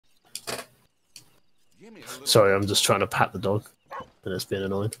Sorry, I'm just trying to pat the dog, and it's being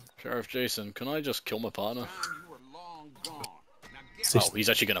annoying. Sheriff Jason, can I just kill my partner? It's Oh, just- he's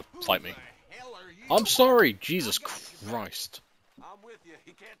actually gonna fight me. I'm sorry, Jesus Christ. I'm with you.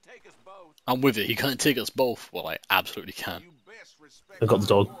 He can't take us both. I'm with it, he can't take us both. Well, I absolutely can. I got the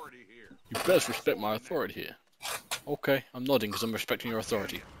dog. You best respect my authority here. Okay, I'm nodding because I'm respecting your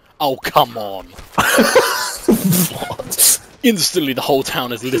authority. Oh, come on! What? Instantly, the whole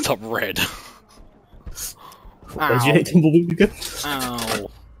town is lit up red. Why do you hate Tumbleweed again? Ow.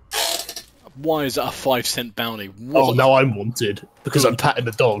 Why is that a 5-cent bounty? What? Oh, now I'm wanted because I'm patting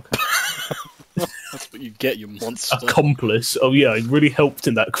the dog. That's what you get, you monster. Accomplice. Oh yeah, I really helped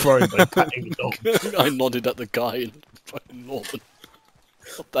in that crime by patting the dog. I nodded at the guy in fucking Norman.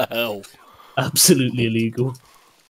 What the hell? Absolutely illegal.